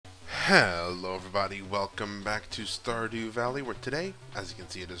Hello everybody, welcome back to Stardew Valley, where today, as you can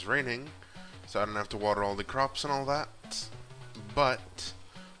see, it is raining, so I don't have to water all the crops and all that. But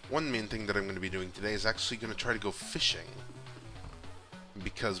one main thing that I'm going to be doing today is actually going to try to go fishing,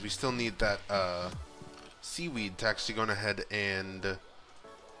 because we still need that seaweed to actually go ahead and,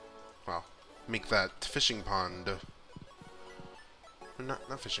 well, make that fishing pond. Or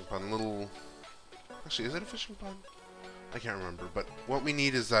not fishing pond, little... Actually, is it a fishing pond? I can't remember, but what we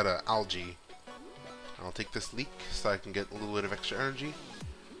need is that algae. I'll take this leek so I can get a little bit of extra energy.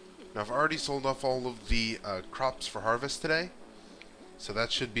 Now, I've already sold off all of the crops for harvest today, so that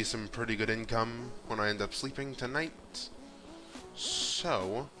should be some pretty good income when I end up sleeping tonight.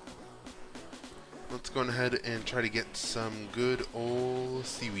 So, let's go ahead and try to get some good old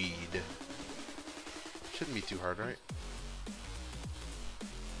seaweed. Shouldn't be too hard, right?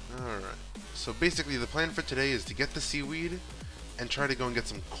 Alright. So basically the plan for today is to get the seaweed and try to go and get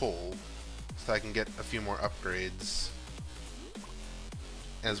some coal so I can get a few more upgrades,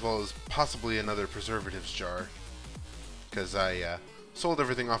 as well as possibly another preservatives jar, because I sold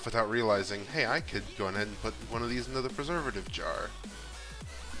everything off without realizing, hey, I could go ahead and put one of these into the preservative jar.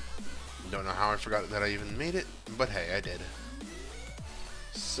 Don't know how I forgot that I even made it, but hey, I did.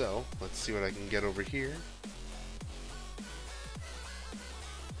 So let's see what I can get over here.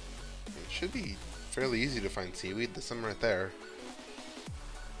 Should be fairly easy to find seaweed. There's some right there.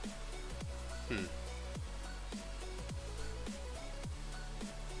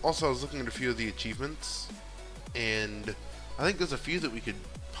 Also, I was looking at a few of the achievements, and I think there's a few that we could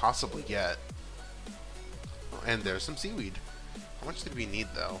possibly get. Oh, and there's some seaweed. How much did we need,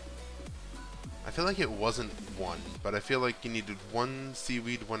 though? I feel like it wasn't one, but I feel like you needed one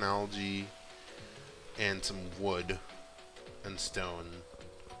seaweed, one algae, and some wood and stone.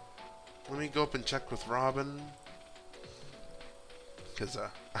 Let me go up and check with Robin, because I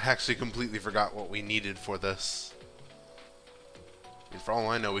actually completely forgot what we needed for this. I mean, for all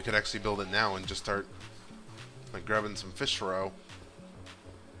I know, we could actually build it now and just start like grabbing some fish roe.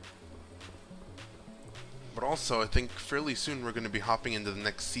 But also, I think fairly soon we're going to be hopping into the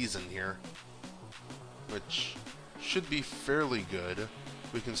next season here, which should be fairly good.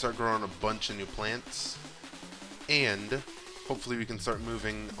 We can start growing a bunch of new plants, and hopefully we can start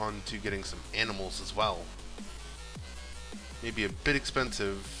moving on to getting some animals as well. Maybe a bit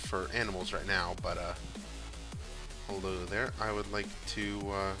expensive for animals right now, but hello there. I would like to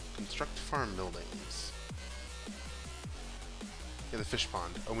construct farm buildings. Yeah, the fish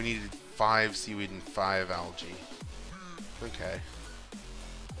pond. Oh, we needed 5 seaweed and 5 algae. Okay.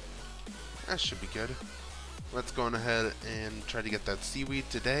 That should be good. Let's go on ahead and try to get that seaweed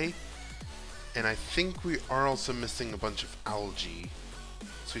today. And I think we are also missing a bunch of algae,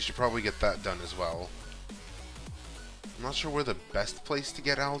 so we should probably get that done as well. I'm not sure where the best place to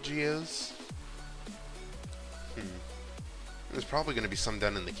get algae is. There's probably going to be some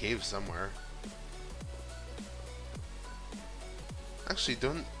down in the cave somewhere. Actually,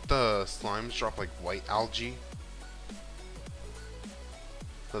 don't the slimes drop like white algae?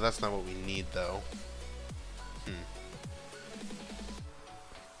 So that's not what we need, though.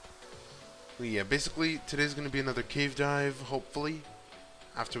 Yeah, basically, today's going to be another cave dive, hopefully,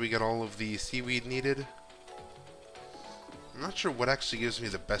 after we get all of the seaweed needed. I'm not sure what actually gives me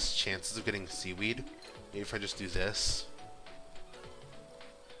the best chances of getting seaweed. Maybe if I just do this.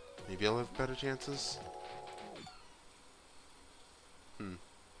 Maybe I'll have better chances.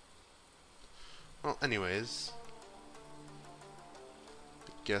 Well, anyways.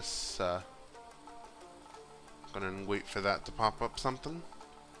 I guess, I'm gonna wait for that to pop up something.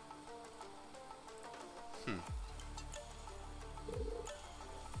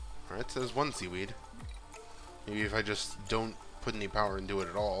 Alright, so there's one seaweed. Maybe if I just don't put any power into it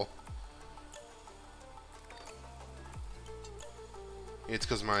at all. It's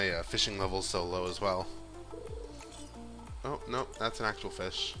because my fishing level's so low as well. Oh, no, that's an actual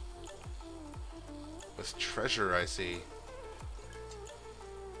fish. With treasure, I see.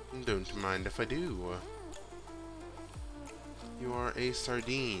 Don't mind if I do. You are a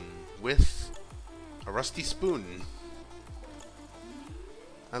sardine with a rusty spoon.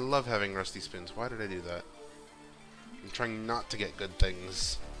 I love having rusty spoons. Why did I do that? I'm trying not to get good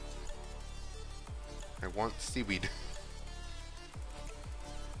things. I want seaweed.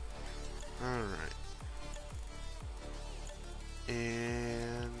 Alright.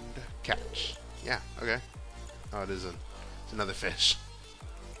 And catch. Yeah, okay. Oh, it's another fish.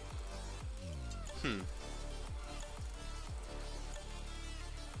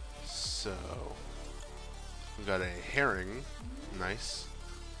 So, we got a herring. Nice.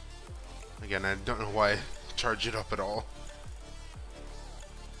 Again, I don't know why I charge it up at all.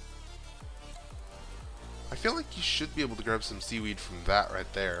 I feel like you should be able to grab some seaweed from that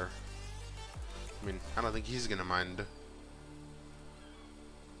right there. I mean, I don't think he's gonna mind.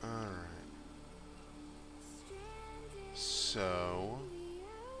 Alright. So,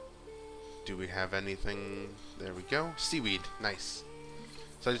 do we have anything? There we go. Seaweed. Nice.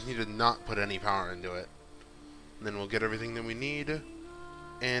 So I just need to not put any power into it. And then we'll get everything that we need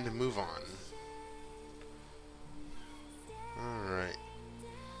and move on. Alright.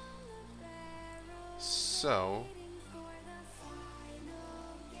 So,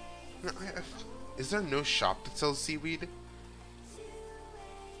 no, is there no shop that sells seaweed?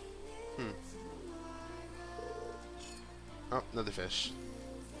 Oh, another fish.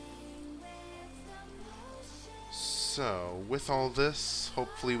 So, with all this,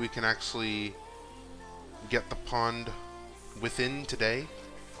 hopefully we can actually get the pond within today.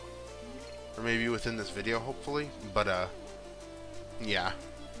 Or maybe within this video, hopefully. But, yeah.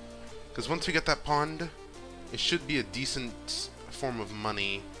 Because once we get that pond, it should be a decent form of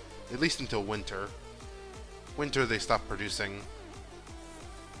money, at least until winter. Winter, they stop producing.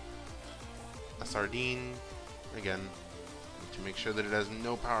 A sardine, again, to make sure that it has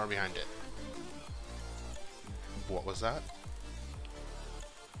no power behind it. What was that?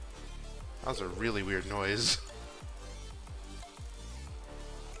 That was a really weird noise.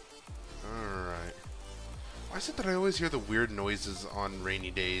 Alright. Why is it that I always hear the weird noises on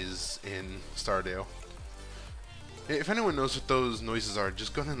rainy days in Stardew? If anyone knows what those noises are,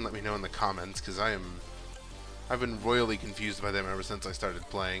 just go ahead and let me know in the comments, because I've been royally confused by them ever since I started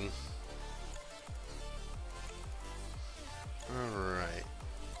playing. Alright.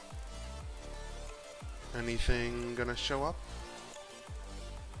 Anything gonna show up?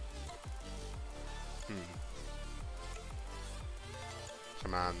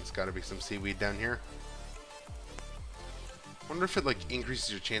 Come on, there's gotta be some seaweed down here. Wonder if it like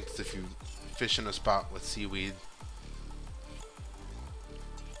increases your chances if you fish in a spot with seaweed.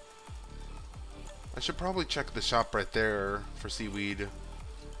 I should probably check the shop right there for seaweed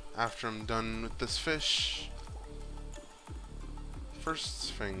after I'm done with this fish.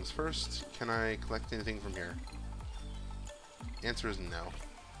 First things first, can I collect anything from here? Answer is no.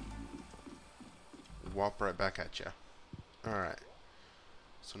 Whop right back at ya. Alright.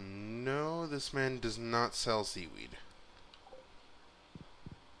 So no, this man does not sell seaweed.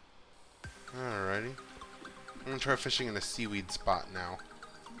 Alrighty. I'm gonna try fishing in a seaweed spot now.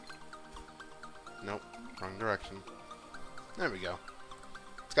 Nope, wrong direction. There we go.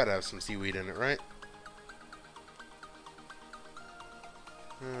 It's gotta have some seaweed in it, right?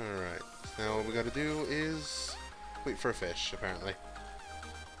 Alright, now what we gotta do is wait for a fish, apparently.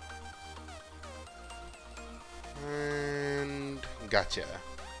 And gotcha.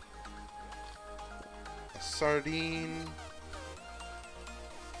 A sardine.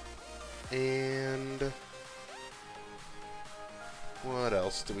 And what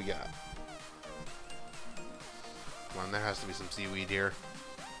else do we got? Come on, there has to be some seaweed here.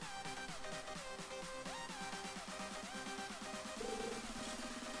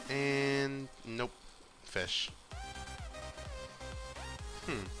 And nope, fish.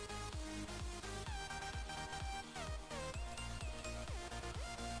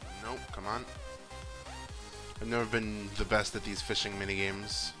 Nope, come on. I've never been the best at these fishing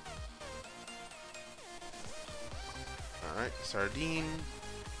minigames. Alright, sardine.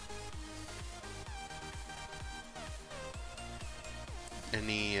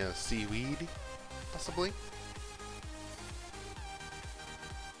 Any seaweed, possibly?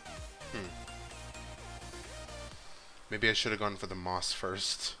 Maybe I should have gone for the moss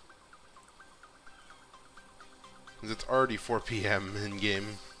first. Because it's already 4 PM in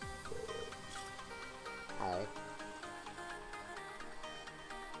game. Oh.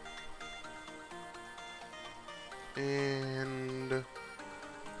 And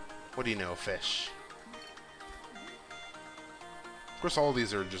what do you know, fish? Of course, all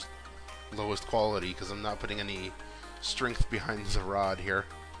these are just lowest quality because I'm not putting any strength behind the rod here.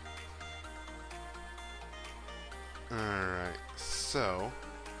 Alright, so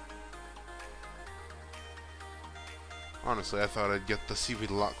honestly, I thought I'd get the seaweed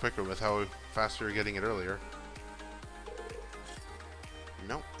a lot quicker with how fast we were getting it earlier.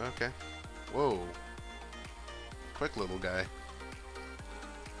 Nope, okay. Whoa. Quick little guy.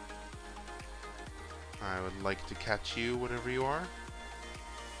 I would like to catch you, whatever you are.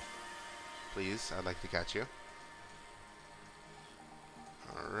 Please, I'd like to catch you.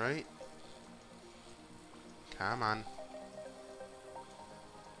 Alright. Come on.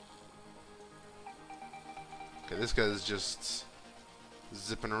 Okay, this guy's just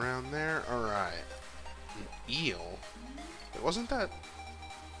zipping around there. Alright. An eel? Wasn't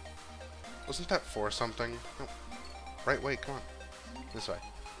Wasn't that for something? No. Right way, come on. This way.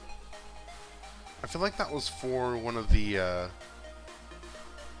 I feel like that was for one of the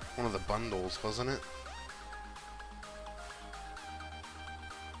bundles, wasn't it?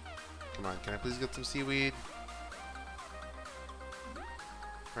 Come on, can I please get some seaweed?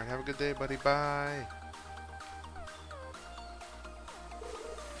 Alright, have a good day, buddy. Bye.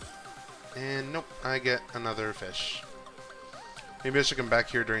 And nope, I get another fish. Maybe I should come back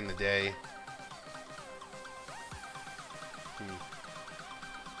here during the day.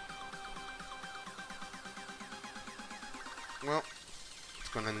 Well, let's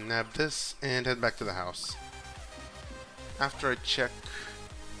go ahead and nab this and head back to the house. After I check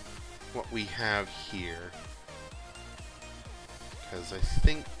what we have here. Because I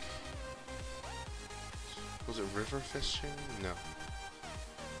think... Was it river fishing? No.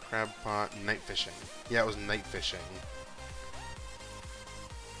 Crab pot, night fishing. Yeah, it was night fishing.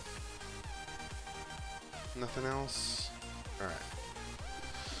 Nothing else? Alright.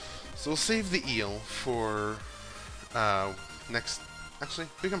 So we'll save the eel for next... Actually,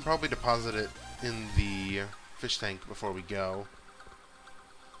 we can probably deposit it in the fish tank before we go.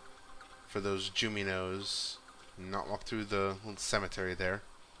 For those Juminos. Not walk through the little cemetery there.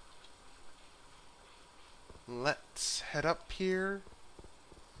 Let's head up here.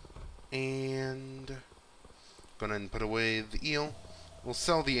 And... Gonna put away the eel. We'll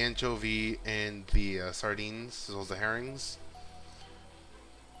sell the anchovy and the sardines, as well as the herrings.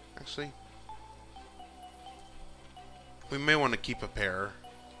 Actually, we may want to keep a pair,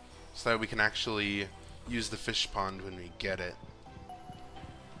 so that we can actually use the fish pond when we get it.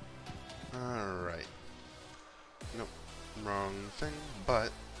 Alright. Nope, wrong thing,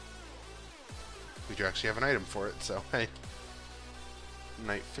 but we do actually have an item for it, so hey.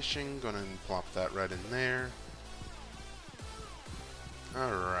 Night fishing, gonna plop that right in there.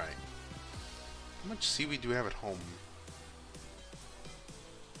 Alright. How much seaweed do we have at home?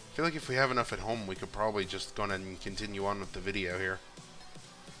 I feel like if we have enough at home, we could probably just go on and continue on with the video here.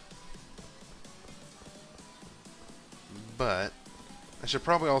 But I should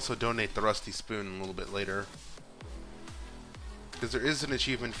probably also donate the rusty spoon a little bit later. Because there is an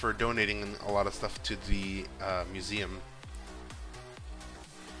achievement for donating a lot of stuff to the museum.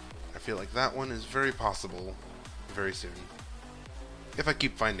 I feel like that one is very possible very soon. If I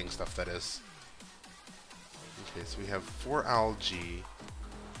keep finding stuff, that is. Okay, so we have 4 algae.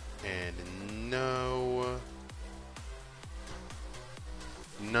 And none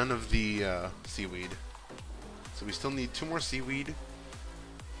of the seaweed. So we still need 2 more seaweed.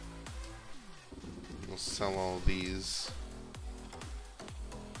 We'll sell all these.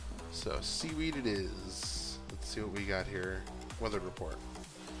 So seaweed it is. Let's see what we got here. Weather report.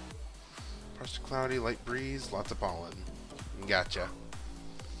 Partially cloudy, light breeze, lots of pollen. Gotcha.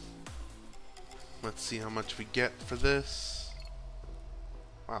 Let's see how much we get for this.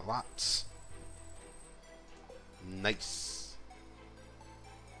 Wow, lots. Nice.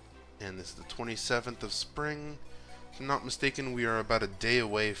 And this is the 27th of spring. If I'm not mistaken, we are about a day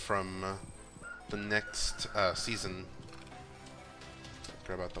away from the next season.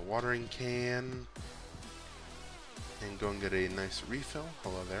 Grab out the watering can. And go and get a nice refill.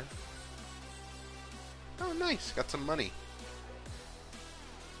 Hello there. Oh, nice. Got some money.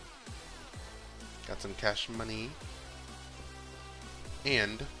 Got some cash money.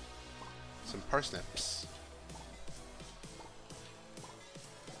 And some parsnips.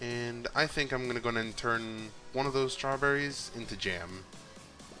 And I think I'm going to go ahead and turn one of those strawberries into jam.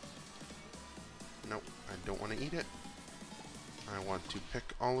 Nope, I don't want to eat it. I want to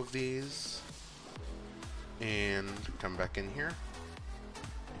pick all of these and come back in here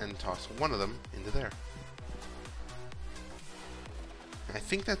and toss one of them into there. I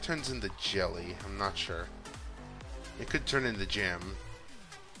think that turns into jelly. I'm not sure. It could turn into jam.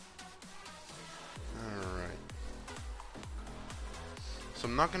 Alright. So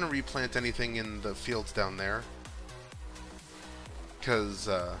I'm not going to replant anything in the fields down there. Because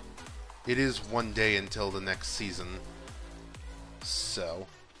it is one day until the next season. So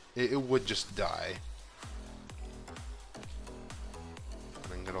it would just die.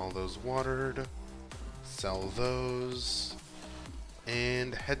 And then get all those watered. Sell those.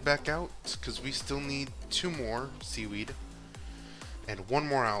 And head back out, because we still need 2 more seaweed and 1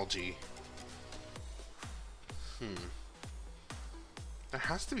 more algae. There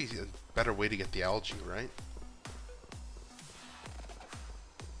has to be a better way to get the algae, right?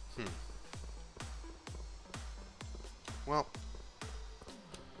 Well,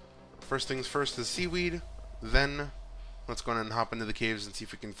 first things first is seaweed, then let's go ahead and hop into the caves and see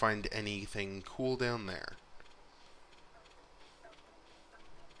if we can find anything cool down there.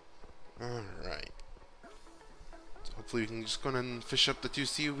 Alright. So hopefully we can just go and fish up the 2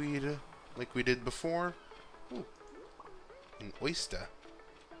 seaweed like we did before. Ooh. An oyster.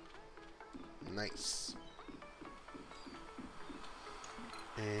 Nice.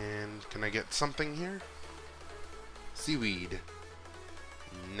 And can I get something here? Seaweed.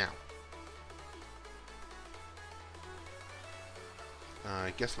 Now.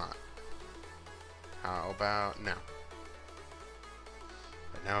 I guess not. How about now?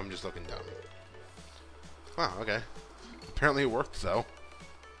 But now I'm just looking dumb. Wow, okay. Apparently it worked, though.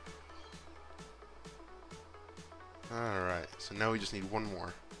 Alright, so now we just need one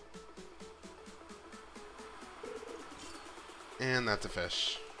more. And that's a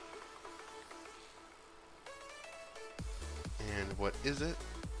fish. And what is it?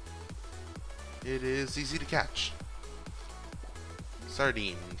 It is easy to catch.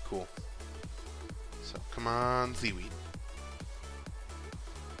 Sardine, cool. So, come on, seaweed.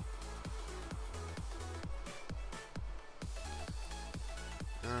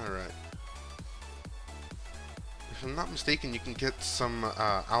 Alright. If I'm not mistaken, you can get some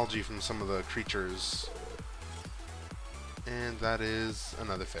algae from some of the creatures. And that is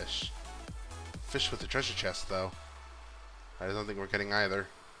another fish. Fish with a treasure chest, though. I don't think we're getting either.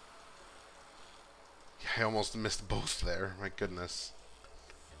 I almost missed both there. My goodness.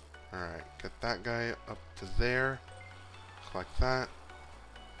 Alright, get that guy up to there. Collect that.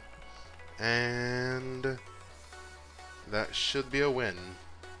 And that should be a win.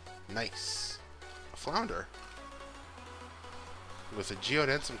 Nice. A flounder. With a geode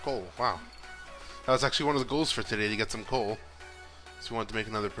and some coal. Wow. That was actually one of the goals for today, to get some coal. So we want to make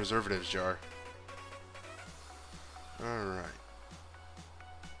another preservatives jar. Alright.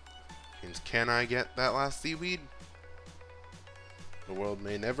 Means can I get that last seaweed? The world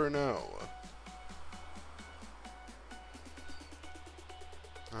may never know.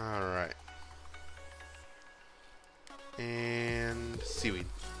 Alright. And seaweed.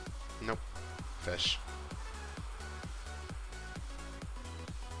 Nope. Fish.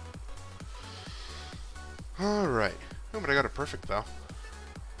 Alright. Oh, but I got it perfect, though.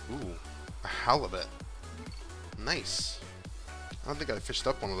 Ooh. A halibut. Nice. I don't think I fished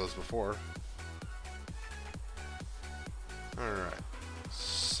up one of those before. Alright.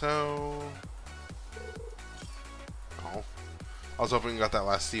 So... Oh. I was hoping we got that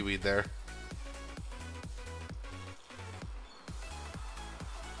last seaweed there.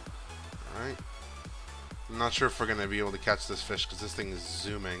 Alright. I'm not sure if we're going to be able to catch this fish because this thing is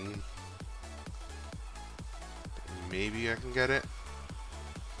zooming. Maybe I can get it.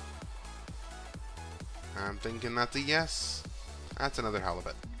 I'm thinking that's a yes. That's another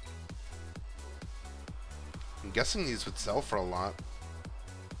halibut. I'm guessing these would sell for a lot.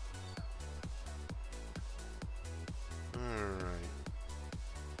 Alright.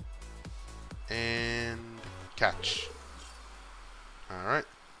 And catch. Alright.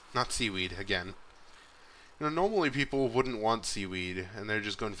 Not seaweed, again. You know, normally people wouldn't want seaweed, and they're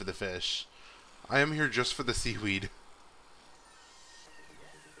just going for the fish. I am here just for the seaweed.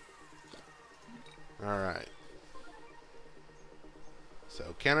 Alright.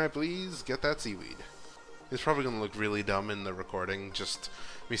 So, can I please get that seaweed? It's probably going to look really dumb in the recording, just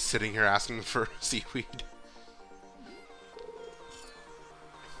me sitting here asking for seaweed.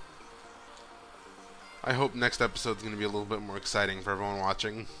 I hope next episode's going to be a little bit more exciting for everyone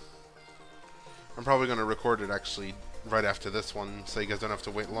watching. I'm probably going to record it actually right after this one, so you guys don't have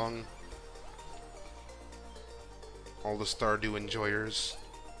to wait long. All the Stardew enjoyers.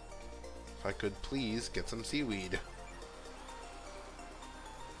 If I could please get some seaweed.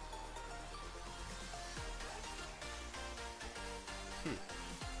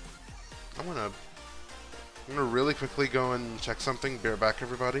 I'm gonna really quickly go and check something. Bear back,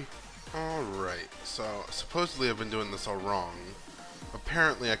 everybody. Alright, so supposedly I've been doing this all wrong.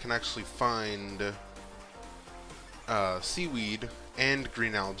 Apparently I can actually find seaweed and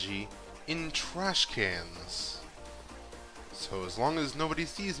green algae in trash cans. So as long as nobody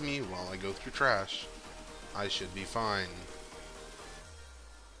sees me while I go through trash, I should be fine.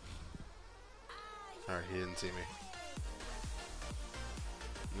 Alright, he didn't see me.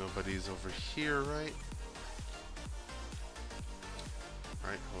 Nobody's over here, right?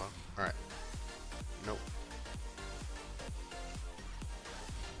 Alright, hello? Alright. Nope.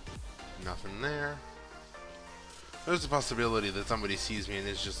 Nothing there. There's a possibility that somebody sees me and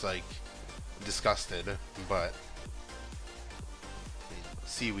is just like disgusted, but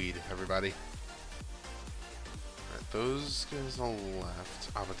seaweed, everybody. Alright, those guys on the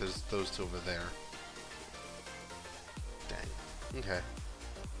left. Ah, but there's those two over there. Dang. Okay.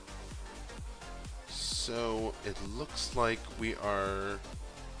 So it looks like we are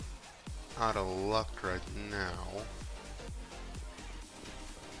out of luck right now.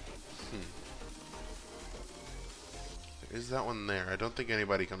 There is that one there. I don't think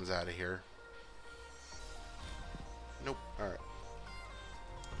anybody comes out of here. Nope. Alright.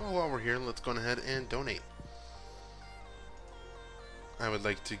 Well, while we're here, let's go ahead and donate. I would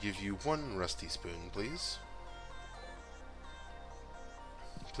like to give you 1 rusty spoon, please.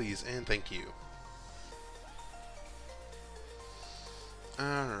 Please and thank you.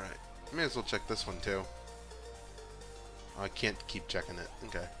 Alright. May as well check this one too. I can't keep checking it.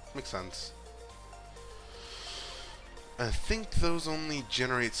 Okay. Makes sense. I think those only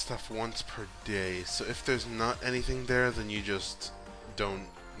generate stuff once per day, so if there's not anything there, then you just don't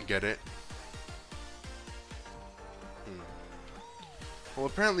get it. Well,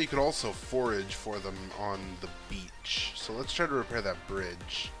 apparently you could also forage for them on the beach, so let's try to repair that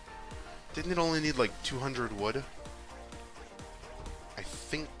bridge. Didn't it only need like 200 wood? I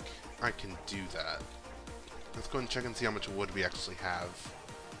think I can do that. Let's go and check and see how much wood we actually have.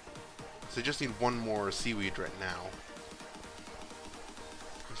 So I just need 1 more seaweed right now.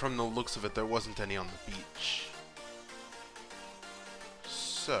 From the looks of it, there wasn't any on the beach.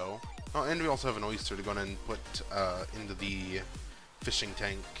 So, oh, and we also have an oyster to go and put into the fishing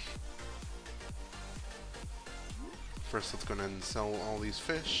tank. First, let's go ahead and sell all these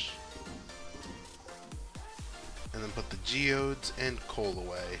fish. And then put the geodes and coal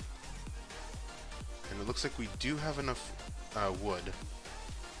away. And it looks like we do have enough wood.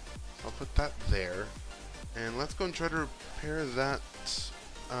 I'll put that there. And let's go and try to repair that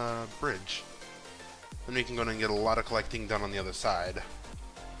bridge. Then we can go and get a lot of collecting done on the other side.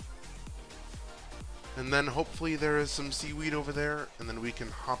 And then hopefully there is some seaweed over there, and then we can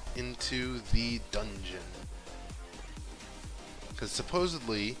hop into the dungeon. Because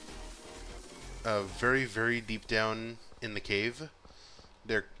supposedly, very, very deep down in the cave,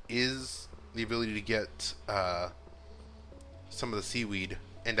 there is the ability to get some of the seaweed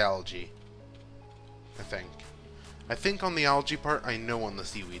and algae, I think. I think on the algae part, I know on the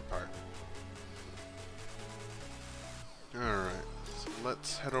seaweed part. Alright, so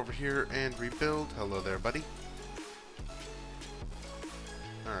let's head over here and rebuild. Hello there, buddy.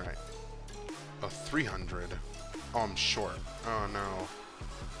 Alright. Oh, 300. Oh, I'm short. Oh, no.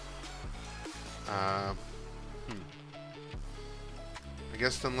 I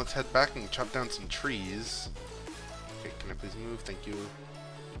guess then let's head back and chop down some trees. Okay, can I please move? Thank you.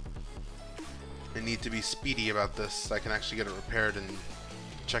 I need to be speedy about this so I can actually get it repaired and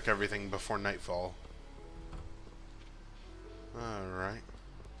check everything before nightfall. Alright.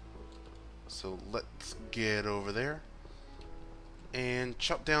 So let's get over there and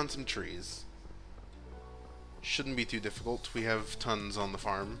chop down some trees. Shouldn't be too difficult. We have tons on the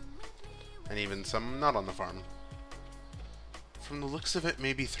farm. And even some not on the farm. From the looks of it,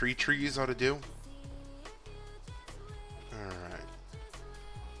 maybe 3 trees ought to do. Alright.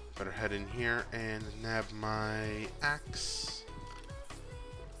 Better head in here and nab my axe.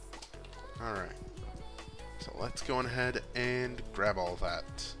 Alright. So let's go on ahead and grab all that.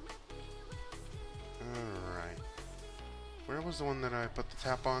 Alright. Where was the one that I put the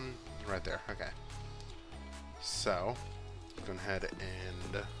tap on? Right there. Okay. So, go ahead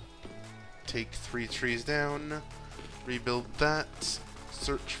and take 3 trees down, rebuild that,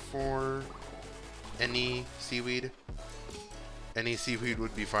 search for any seaweed. Any seaweed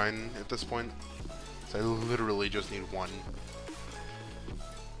would be fine at this point. So I literally just need 1.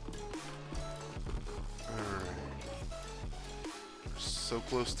 Alright. We're so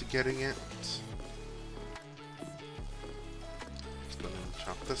close to getting it. Let's go ahead and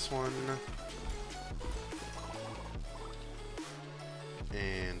chop this one.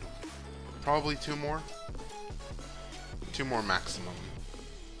 And probably 2 more. 2 more maximum.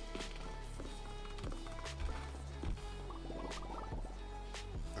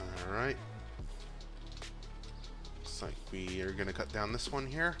 Alright. Looks like we are gonna cut down this one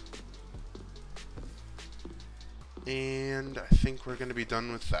here. And I think we're gonna be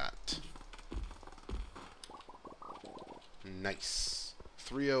done with that. Nice.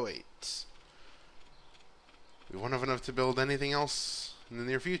 308. We won't have enough to build anything else in the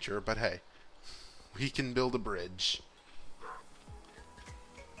near future, but hey, we can build a bridge.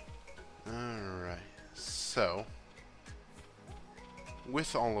 Alright, so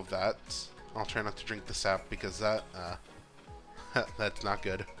with all of that, I'll try not to drink the sap because that, that's not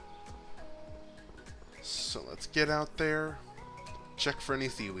good. So let's get out there, check for any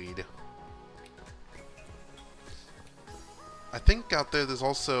seaweed. I think out there's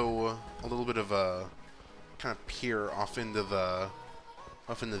also a little bit of a kind of pier off into the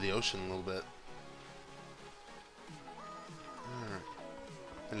ocean a little bit. Alright.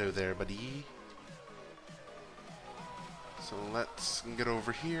 Hello there, buddy. So let's get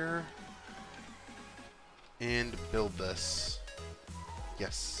over here and build this.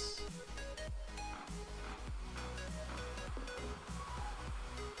 Yes.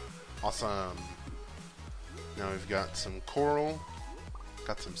 Awesome. Now we've got some coral,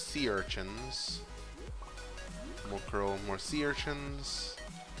 got some sea urchins, more coral, more sea urchins.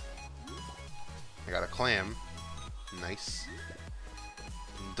 I got a clam. Nice.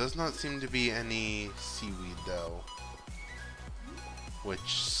 Does not seem to be any seaweed though, which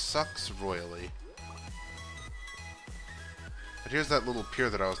sucks royally. But here's that little pier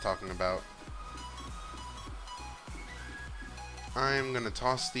that I was talking about. I'm gonna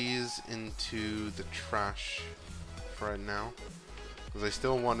toss these into the trash for right now, because I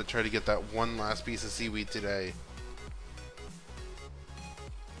still want to try to get that one last piece of seaweed today.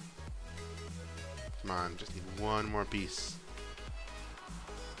 Come on, just need one more piece.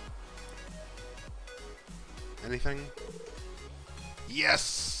 Anything?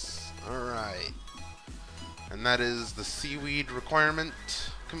 Yes! Alright. And that is the seaweed requirement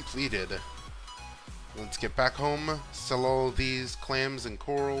completed. Let's get back home, sell all these clams and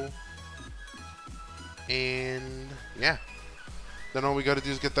coral, and yeah. Then all we gotta do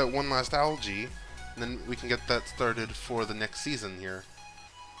is get that one last algae, and then we can get that started for the next season here.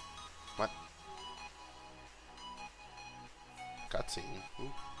 What? Cutscene.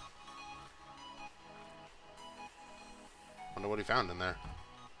 Ooh. Wonder what he found in there.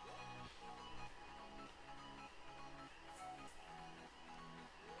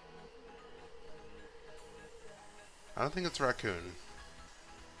 I don't think it's a raccoon.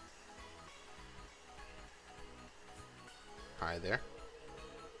 Hi there.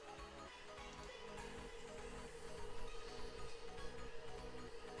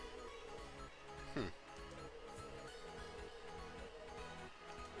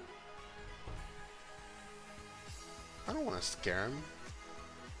 I don't want to scare him.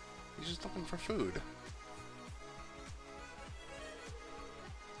 He's just looking for food.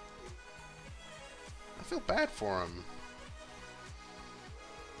 I feel bad for him.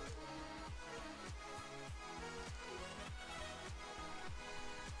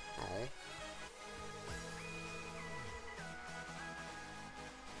 Oh.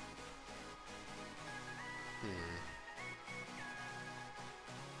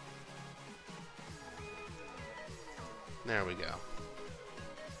 There we go.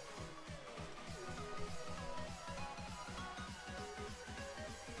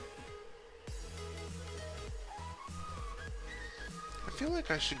 I feel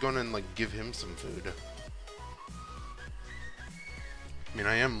like I should go in and like give him some food. I mean,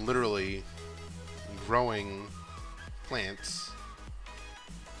 I am literally growing plants.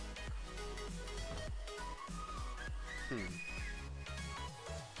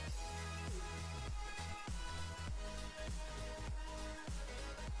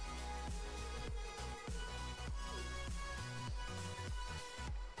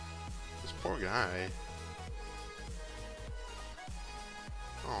 This poor guy.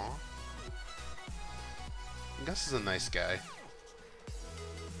 Aw. Gus is a nice guy.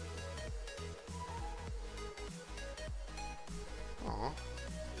 Aw.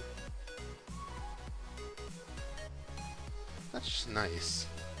 That's just nice.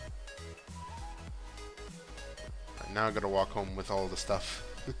 Right, now I gotta walk home with all the stuff.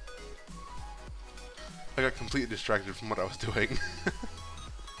 I got completely distracted from what I was doing.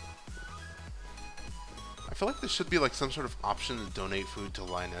 I feel like there should be like some sort of option to donate food to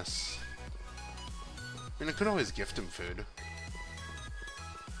Linus. I mean, I could always gift him food.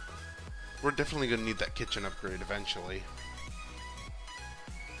 We're definitely gonna need that kitchen upgrade eventually.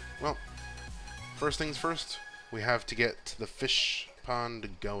 Well, first things first, we have to get the fish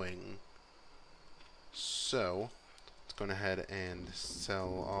pond going. So, let's go ahead and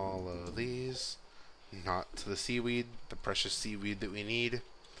sell all of these. Not to the seaweed, the precious seaweed that we need.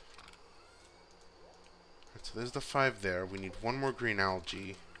 Right, so there's the 5 there. We need 1 more green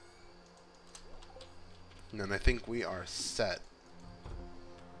algae. And then I think we are set.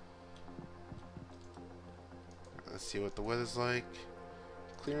 Let's see what the weather's like.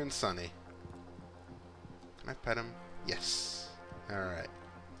 Clear and sunny. Can I pet him? Yes. Alright.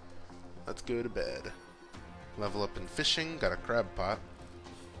 Let's go to bed. Level up in fishing. Got a crab pot.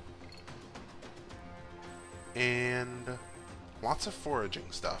 And lots of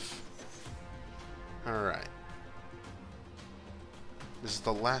foraging stuff. Alright. This is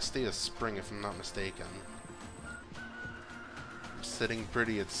the last day of spring, if I'm not mistaken. I'm sitting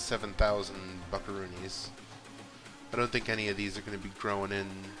pretty at 7,000 buckaroonies. I don't think any of these are going to be growing in.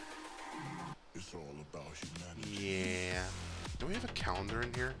 It's all about humanity. Yeah. Do we have a calendar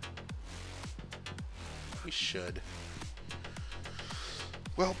in here? We should.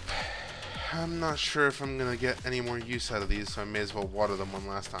 Well, I'm not sure if I'm gonna get any more use out of these, so I may as well water them one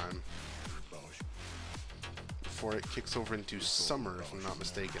last time before it kicks over into summer, if I'm not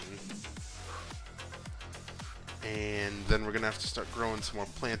mistaken. And then we're gonna have to start growing some more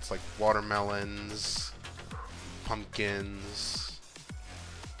plants like watermelons, pumpkins.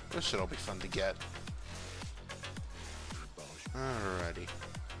 This should all be fun to get. Alrighty.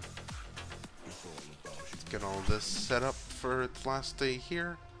 Let's get all this set up for its last day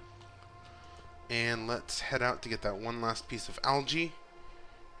here. And let's head out to get that one last piece of algae.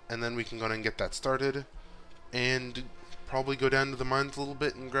 And then we can go ahead and get that started. And probably go down to the mines a little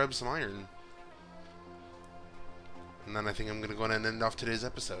bit and grab some iron. And then I think I'm going to go ahead and end off today's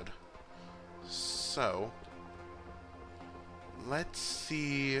episode. So, let's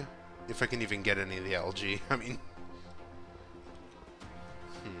see if I can even get any of the algae. I mean,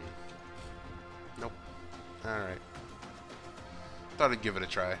 nope. Alright. Thought I'd give it a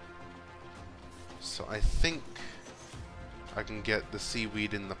try. So I think I can get the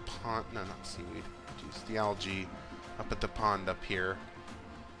seaweed in the pond. No, not seaweed. Jeez, the algae up at the pond up here.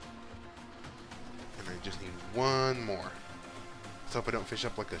 And I just need one more. Let's hope I don't fish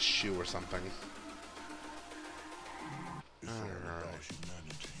up like a shoe or something. Alright.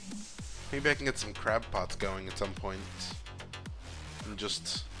 Maybe I can get some crab pots going at some point. And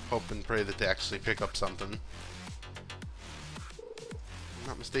just hope and pray that they actually pick up something. If I'm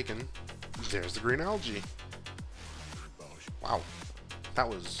not mistaken, there's the green algae. Wow. That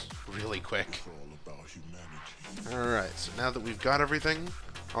was really quick. Alright, so now that we've got everything,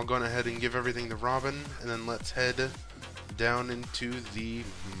 I'll go ahead and give everything to Robin, and then let's head down into the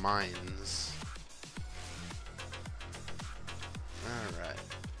mines. Alright.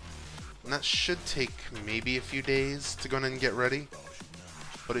 And that should take maybe a few days to go in and get ready,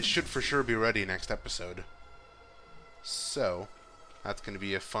 but it should for sure be ready next episode. So, that's going to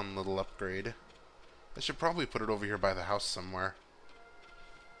be a fun little upgrade. I should probably put it over here by the house somewhere.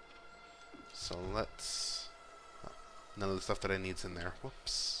 So let's... none of the stuff that I need's in there.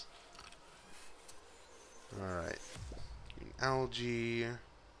 Whoops. Alright. Algae.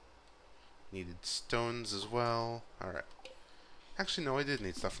 Needed stones as well. Alright. Actually, no, I did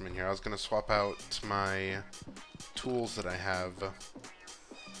need stuff from in here. I was going to swap out my tools that I have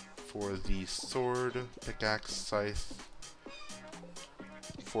for the sword, pickaxe, scythe,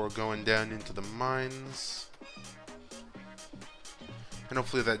 before going down into the mines. And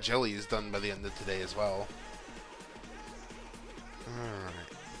hopefully that jelly is done by the end of today as well.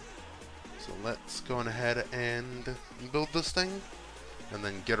 Alright. So let's go on ahead and build this thing, and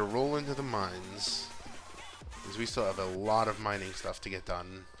then get a roll into the mines. Because we still have a lot of mining stuff to get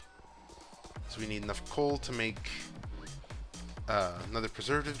done. So we need enough coal to make another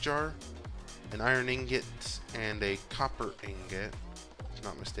preservative jar, an iron ingot, and a copper ingot. If I'm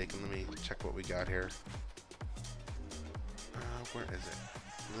not mistaken, let me check what we got here. Where is it?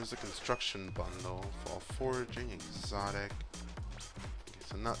 There's a construction bundle, fall foraging, exotic. Okay,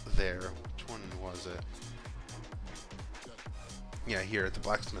 so not there. Which one was it? Yeah, here at the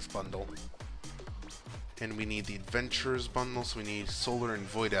blacksmith bundle. And we need the adventurers bundle, so we need solar and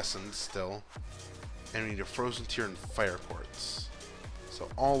void essence still. And we need a frozen tier and fire quartz. So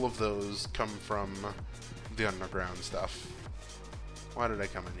all of those come from the underground stuff. Why did I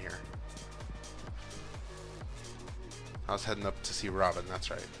come in here? I was heading up to see Robin, that's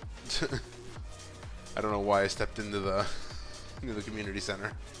right. I don't know why I stepped into the community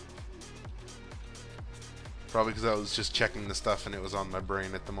center. Probably because I was just checking the stuff and it was on my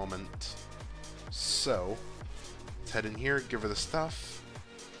brain at the moment. So, let's head in here, give her the stuff,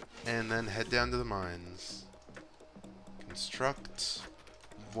 and then head down to the mines. Construct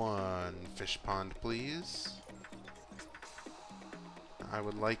one fish pond, please. I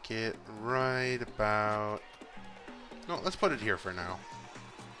would like it right about... No, let's put it here for now.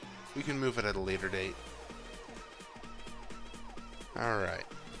 We can move it at a later date. Alright.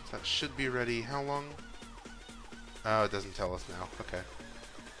 So that should be ready. How long? Oh, it doesn't tell us now. Okay.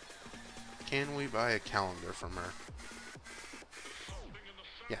 Can we buy a calendar from her?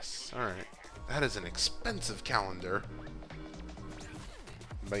 Yes. Alright. That is an expensive calendar.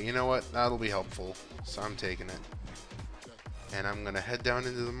 But you know what? That'll be helpful. So I'm taking it. And I'm going to head down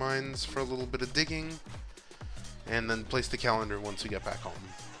into the mines for a little bit of digging. And then place the calendar once we get back home.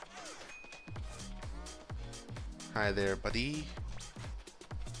 Hi there, buddy.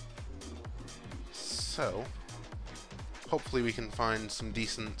 So, hopefully we can find some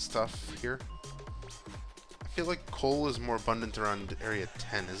decent stuff here. I feel like coal is more abundant around area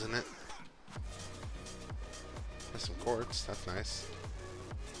 10, isn't it? There's some quartz. That's nice.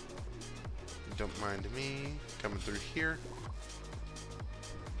 Don't mind me coming through here.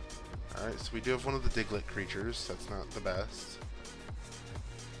 Alright, so we do have one of the Diglett creatures. That's not the best.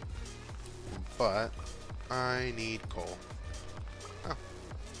 But I need coal. Oh.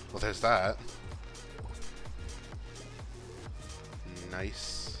 Well, there's that.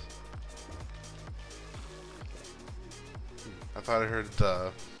 Nice. I thought I heard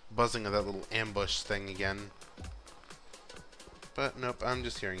the buzzing of that little ambush thing again. But nope, I'm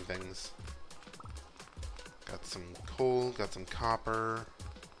just hearing things. Got some coal, got some copper.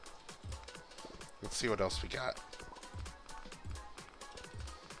 Let's see what else we got.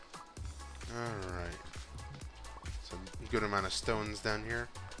 Alright. So a good amount of stones down here.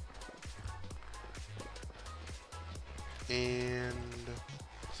 And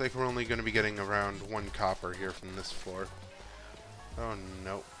looks like we're only going to be getting around 1 copper here from this floor. Oh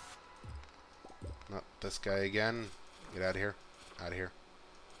no. Not this guy again. Get out of here. Out of here.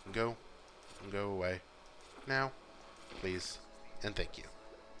 Go. Go away. Now. Please. And thank you.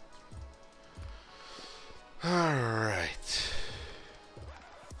 Alright.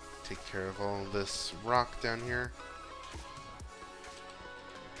 Take care of all this rock down here.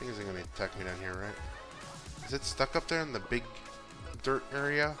 I think it's going to attack me down here, right? Is it stuck up there in the big dirt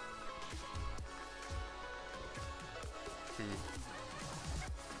area?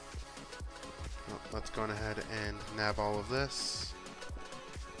 Well, let's go on ahead and nab all of this.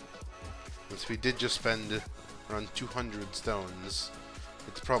 Since we did just spend around 200 stones,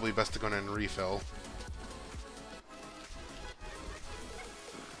 it's probably best to go in and refill.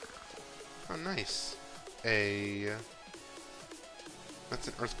 Oh, nice. That's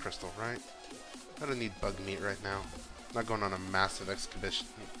an earth crystal, right? I don't need bug meat right now. I'm not going on a massive expedition.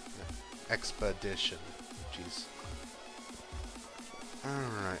 Jeez.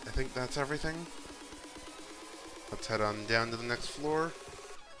 Alright, I think that's everything. Let's head on down to the next floor.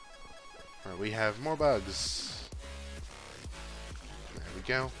 Alright, we have more bugs. There we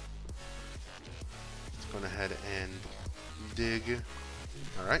go. Let's go ahead and dig.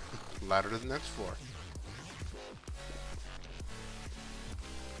 Alright, ladder to the next floor.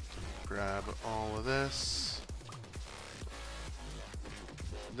 Grab all of this.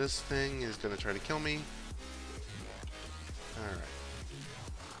 This thing is going to try to kill me. Alright.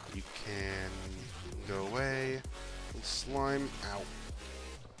 You can go away. Slime out.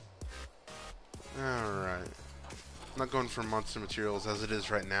 Alright. I'm not going for monster materials as it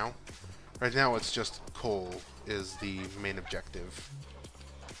is right now. Right now it's just coal is the main objective.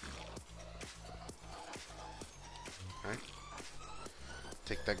 Alright.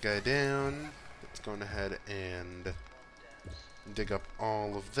 Take that guy down. Let's go ahead and dig up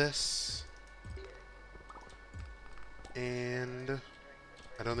all of this. And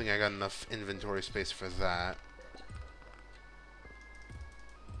I don't think I got enough inventory space for that.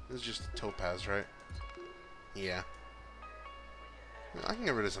 This is just a topaz, right? Yeah. I can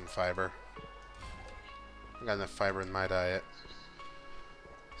get rid of some fiber. I got enough fiber in my diet.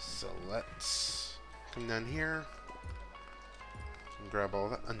 So let's come down here. Grab all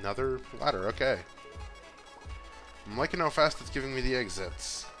that. Another ladder, okay. I'm liking how fast it's giving me the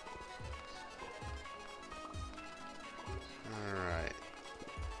exits. Alright.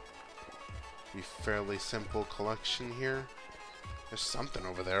 Be fairly simple collection here. There's something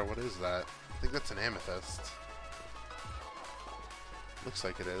over there. What is that? I think that's an amethyst. Looks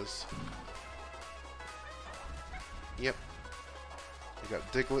like it is. Yep. We got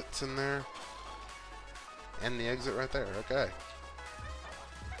Diglets in there. And the exit right there. Okay.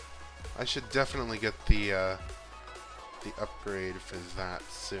 I should definitely get the upgrade for that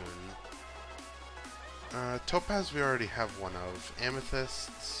soon. Topaz we already have one of.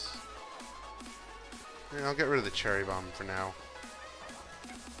 Amethysts. Yeah, I'll get rid of the cherry bomb for now.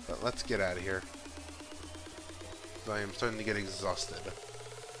 But let's get out of here. I am starting to get exhausted.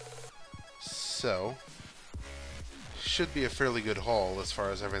 So, should be a fairly good haul as far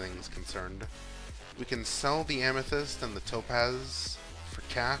as everything is concerned. We can sell the amethyst and the topaz for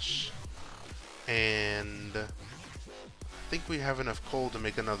cash. And I think we have enough coal to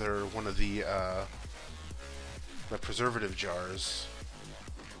make another one of the preservative jars.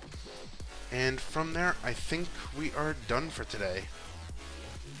 And from there, I think we are done for today.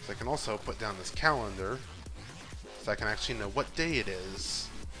 So I can also put down this calendar so I can actually know what day it is,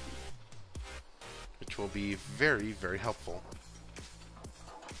 which will be very, very helpful.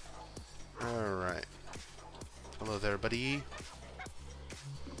 Alright. Hello there, buddy.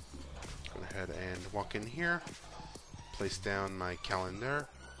 Go ahead and walk in here. Place down my calendar.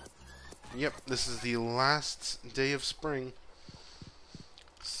 Yep, this is the last day of spring.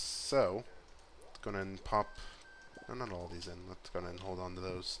 So, let's go ahead and pop No, not all these in. Let's go ahead and hold on to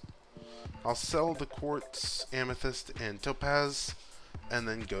those. I'll sell the quartz, amethyst, and topaz, and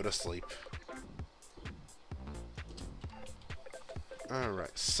then go to sleep.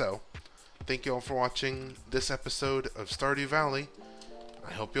 Alright, so, thank you all for watching this episode of Stardew Valley.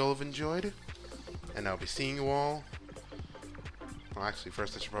 I hope you all have enjoyed, and I'll be seeing you all. Well, actually,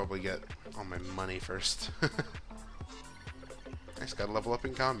 first I should probably get all my money first. I just gotta level up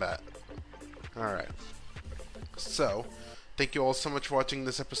in combat. Alright. So, thank you all so much for watching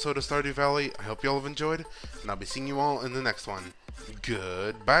this episode of Stardew Valley. I hope you all have enjoyed, and I'll be seeing you all in the next one.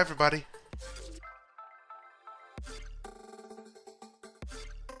 Goodbye, everybody.